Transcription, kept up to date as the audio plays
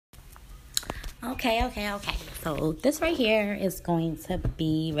Okay. So this right here is going to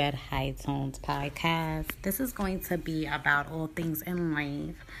be Red High Tones podcast. This is going to be about all things in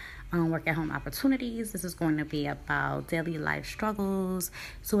life, work at home opportunities. This is going to be about daily life struggles,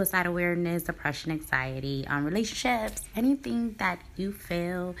 suicide awareness, depression, anxiety, relationships, anything that you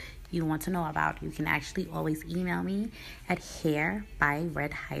feel you want to know about. You can actually always email me at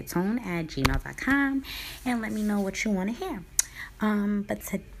hairbyredhightone@gmail.com and let me know what you want to hear. But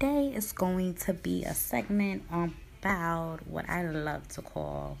today is going to be a segment about what I love to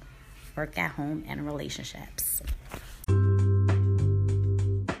call work at home and relationships.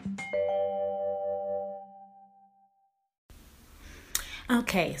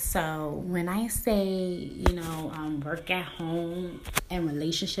 Okay, so when I say, work at home and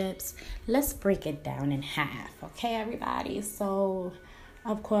relationships, let's break it down in half, okay, everybody? So,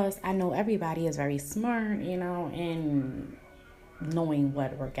 of course, I know everybody is very smart, in knowing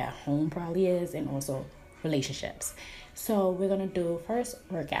what work at home probably is and also relationships. So we're going to do first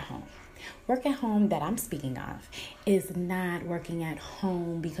work at home. Work at home that I'm speaking of is not working at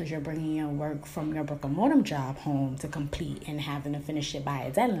home because you're bringing your work from your brick and mortar job home to complete and having to finish it by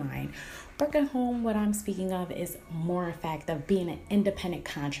a deadline. Work at home, what I'm speaking of, is more in fact of being an independent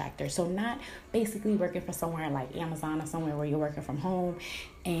contractor. So not basically working for somewhere like Amazon or somewhere where you're working from home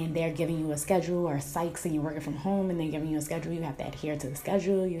and they're giving you a schedule, or Sykes and you're working from home and they're giving you a schedule. You have to adhere to the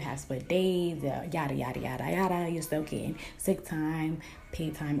schedule. You have split days, yada, yada, yada, yada. You're still getting sick time,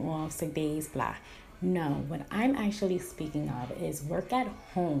 paid time off, sick days, blah. No, what I'm actually speaking of is work at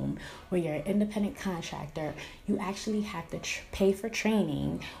home where you're an independent contractor. You actually have to pay for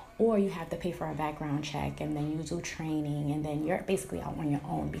training, or you have to pay for a background check, and then you do training, and then you're basically out on your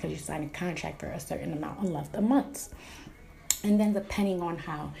own because you sign a contract for a certain amount of months. And then depending on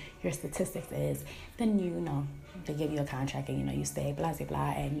how your statistics is, then they give you a contract and you stay blah blah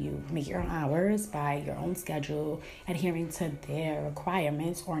blah, and you make your own hours by your own schedule, adhering to their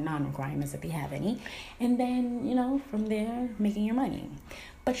requirements or non-requirements if you have any, and then from there making your money.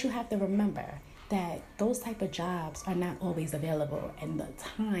 But you have to remember that those type of jobs are not always available, and the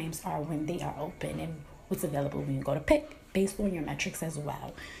times are when they are open and what's available when you go to pick based on your metrics as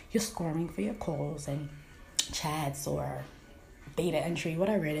well. You're scoring for your calls and chats or data entry,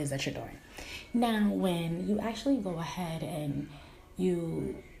 whatever it is that you're doing. Now, when you actually go ahead and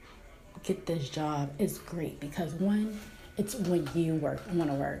you get this job, it's great because one, it's when you want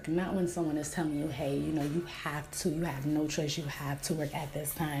to work, not when someone is telling you, hey, you have no choice, you have to work at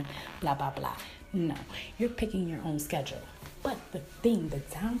this time, blah, blah, blah. No, you're picking your own schedule. But the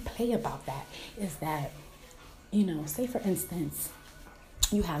downplay about that is that, say for instance,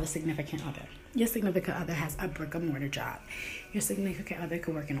 you have a significant other. Your significant other has a brick and mortar job. Your significant other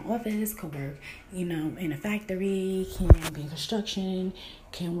could work in an office, could work, in a factory, can be in construction,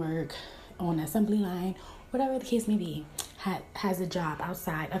 can work on an assembly line, whatever the case may be, has a job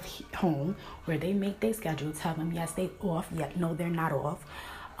outside of home where they make their schedule, tell them, yes, they off, yet no, they're not off,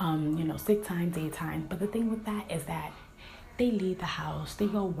 sick time, daytime. But the thing with that is that they leave the house, they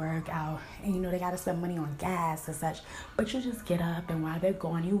go work out, and they got to spend money on gas and such. But you just get up, and while they're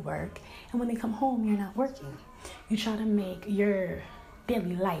gone, you work. And when they come home, you're not working. You try to make your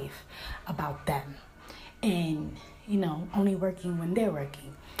daily life about them, and only working when they're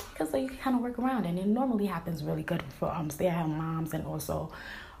working, because you can kind of work around. And it normally happens really good for stay-at-home moms, and also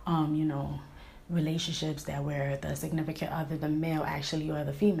relationships that where the significant other, the male actually, or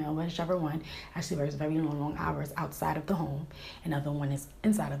the female, whichever one, actually works very long hours outside of the home, and the other one is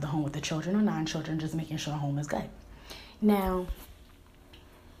inside of the home with the children or non-children, just making sure home is good. Now,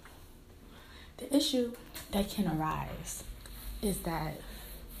 the issue that can arise is that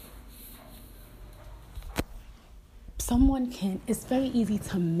it's very easy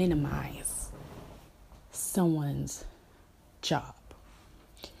to minimize someone's job.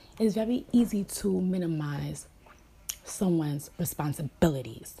 It's very easy to minimize someone's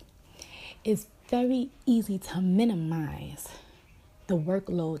responsibilities. It's very easy to minimize the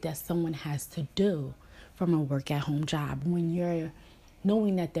workload that someone has to do from a work-at-home job when you're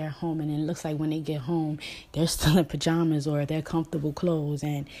knowing that they're home, and it looks like when they get home, they're still in pajamas or they're comfortable clothes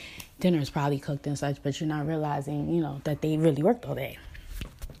and dinner is probably cooked and such, but you're not realizing, that they really worked all day.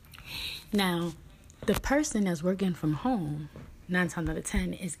 Now, the person that's working from home, 9 times out of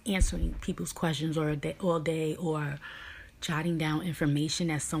 10, is answering people's questions all day, or jotting down information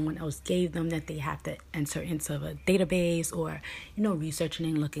that someone else gave them that they have to enter into a database, or researching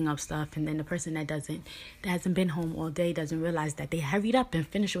and looking up stuff, and then the person that hasn't been home all day doesn't realize that they hurried up and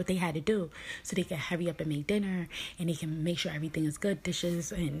finished what they had to do, so they can hurry up and make dinner, and they can make sure everything is good,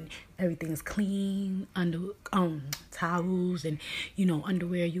 dishes and everything is clean, under towels and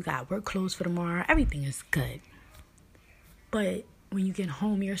underwear, you got work clothes for tomorrow, everything is good. But when you get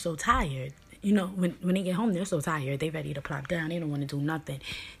home, you're so tired. When they get home, they're so tired. They're ready to plop down. They don't want to do nothing.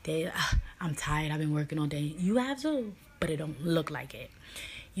 I'm tired. I've been working all day. You have to, but it don't look like it.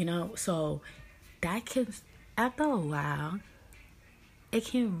 So that can, after a while, it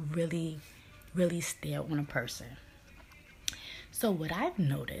can really, really stare on a person. So what I've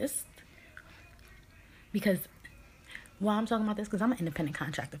noticed, because I'm talking about this because I'm an independent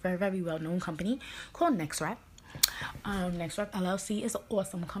contractor for a very well-known company called NextRep. NextRep LLC is an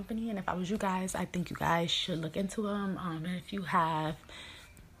awesome company, and if I was you guys, I think you guys should look into them. And if you have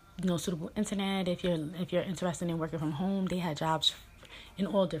suitable internet, if you're interested in working from home, they have jobs in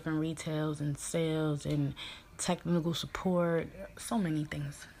all different retails and sales and technical support, so many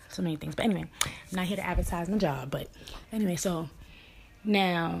things. But anyway, I'm not here to advertise my job, but anyway, so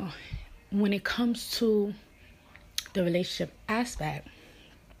now when it comes to the relationship aspect,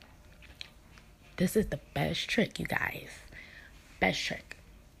 this is the best trick, you guys. Best trick.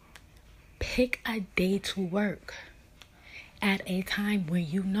 Pick a day to work at a time where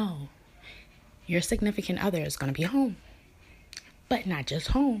your significant other is going to be home. But not just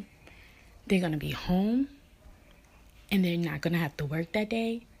home. They're going to be home, and they're not going to have to work that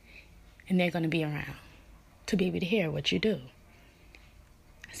day, and they're going to be around to be able to hear what you do.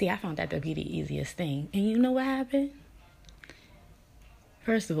 See, I found that to be the easiest thing. And you know what happened?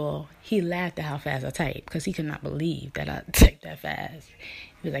 First of all, he laughed at how fast I typed, because he could not believe that I typed that fast.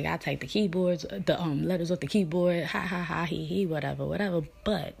 He was like, I typed the keyboards, the letters off the keyboard, ha ha ha, he, whatever.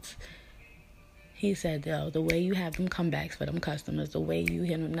 But he said, though, the way you have them comebacks for them customers, the way you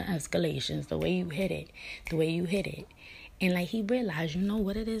hit them the escalations, the way you hit it. And like, he realized,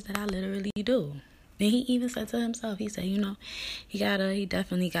 what it is that I literally do. And he even said to himself, he said, he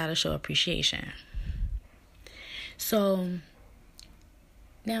definitely gotta show appreciation. So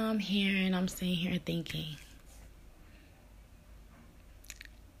now I'm sitting here thinking,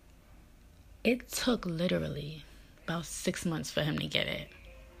 it took literally about 6 months for him to get it.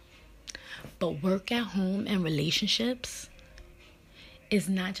 But work at home and relationships is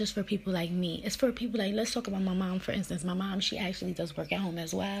not just for people like me. It's for people like, let's talk about my mom, for instance. My mom, she actually does work at home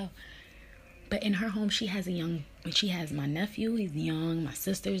as well. But in her home, she has my nephew, he's young, my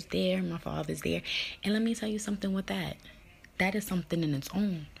sister's there, my father's there. And let me tell you something with that. That is something in its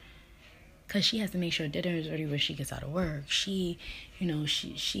own. Because she has to make sure dinner is ready when she gets out of work. She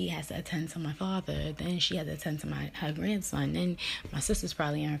has to attend to my father. Then she has to attend to her grandson. Then my sister's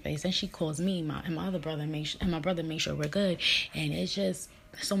probably in her face. Then she calls me, and my other brother, and my brother makes sure we're good. And it's just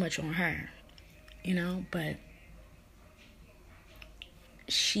so much on her, But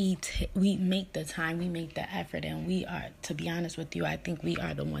we make the time, we make the effort, and we are, to be honest with you, I think we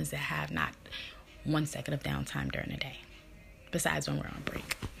are the ones that have not 1 second of downtime during the day, besides when we're on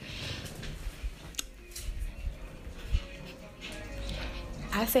break.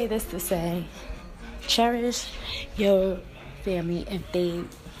 I say this to say, cherish your family if they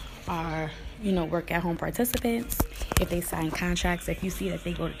are, work at home participants, if they sign contracts, if you see that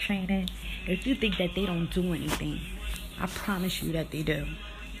they go to training, if you think that they don't do anything, I promise you that they do.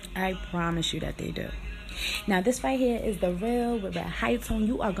 Now, this right here is the real with Red Hi-Tone.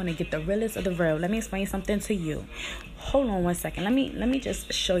 You are going to get the realest of the real. Let me explain something to you. Hold on 1 second. Let me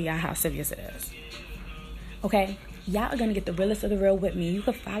just show y'all how serious it is. Okay? Y'all are going to get the realest of the real with me. You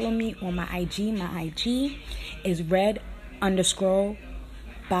can follow me on my IG. My IG is red_by_Red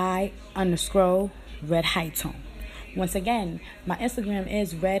Hi-Tone. Once again, my Instagram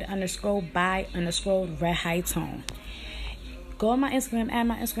is red_by_Red Hi-Tone. Go on my Instagram, add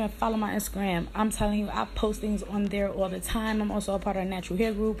my Instagram, follow my Instagram. I'm telling you, I post things on there all the time. I'm also a part of a natural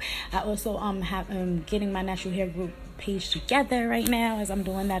hair group. I also getting my natural hair group page together right now as I'm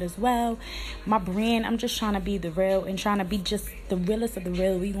doing that as well. My brand, I'm just trying to be the real and trying to be just the realest of the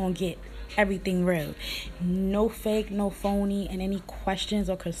real. We gonna get everything real. No fake, no phony, and any questions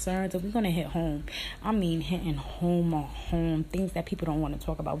or concerns, we're gonna hit home. I mean hitting home on home. Things that people don't want to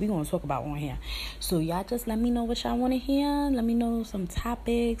talk about, we're gonna talk about on here. So y'all just let me know what y'all want to hear. Let me know some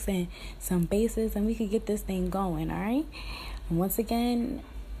topics and some bases, and we can get this thing going. All right. And once again,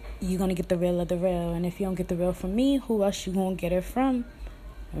 you're gonna get the real of the real. And if you don't get the real from me, who else you gonna get it from?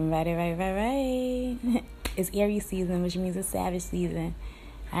 Right. It's Aries season, which means it's Savage season.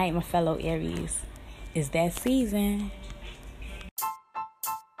 All right, my fellow Aries, it's that season.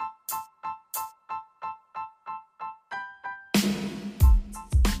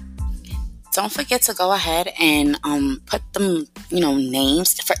 don't forget to go ahead and put them,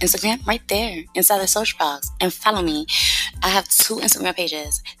 names for Instagram right there inside the search box and follow me. I have 2 Instagram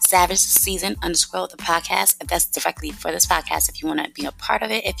pages, Savage Season _ the podcast. If that's directly for this podcast, if you want to be a part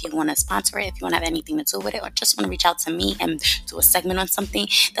of it, if you want to sponsor it, if you want to have anything to do with it, or just want to reach out to me and do a segment on something,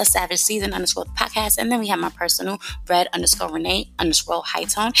 that's Savage Season _ the podcast. And then we have my personal Red _ Renee _ High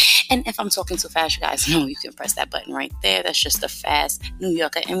Tone. And if I'm talking too fast, you guys know you can press that button right there. That's just the fast New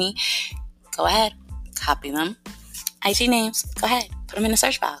Yorker in me. Go ahead, copy them. IG names, go ahead, put them in the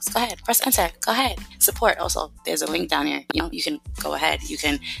search box. Go ahead, press enter. Go ahead, support. Also, there's a link down there. You can go ahead. You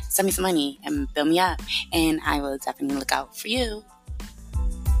can send me some money and build me up, and I will definitely look out for you.